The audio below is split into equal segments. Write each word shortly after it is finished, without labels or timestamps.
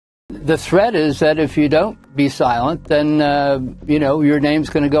the threat is that if you don't be silent, then, your name's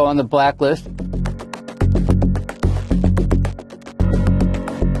going to go on the blacklist.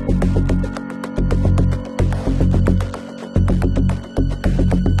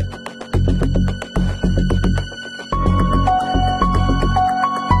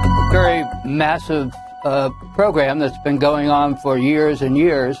 Very massive program that's been going on for years and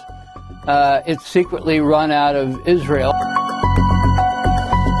years. It's secretly run out of Israel.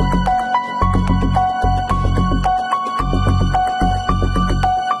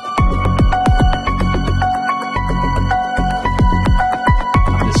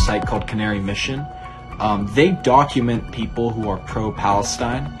 This site called Canary Mission, they document people who are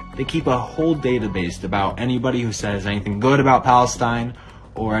pro-Palestine. They keep a whole database about anybody who says anything good about Palestine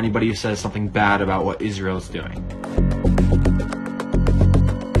or anybody who says something bad about what Israel's doing.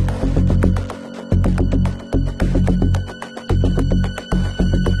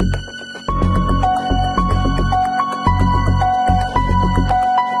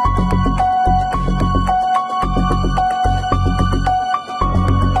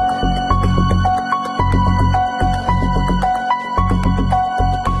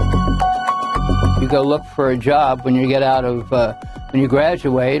 You go look for a job when you get out of when you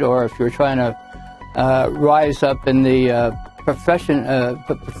graduate, or if you're trying to rise up in the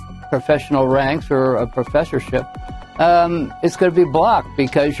professional ranks or a professorship, it's going to be blocked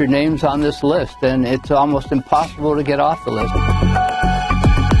because your name's on this list, and it's almost impossible to get off the list.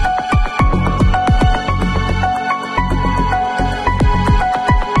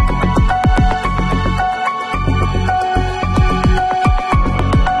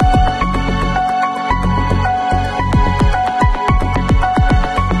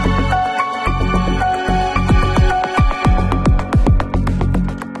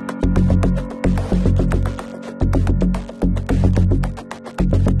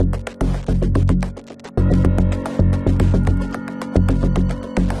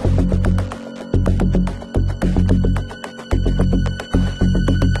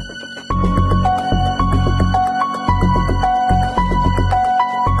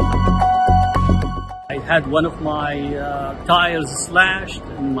 Had one of my tires slashed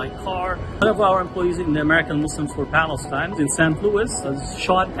in my car. One of our employees in the American Muslims for Palestine in St. Louis was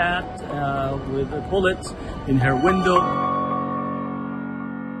shot at with a bullet in her window.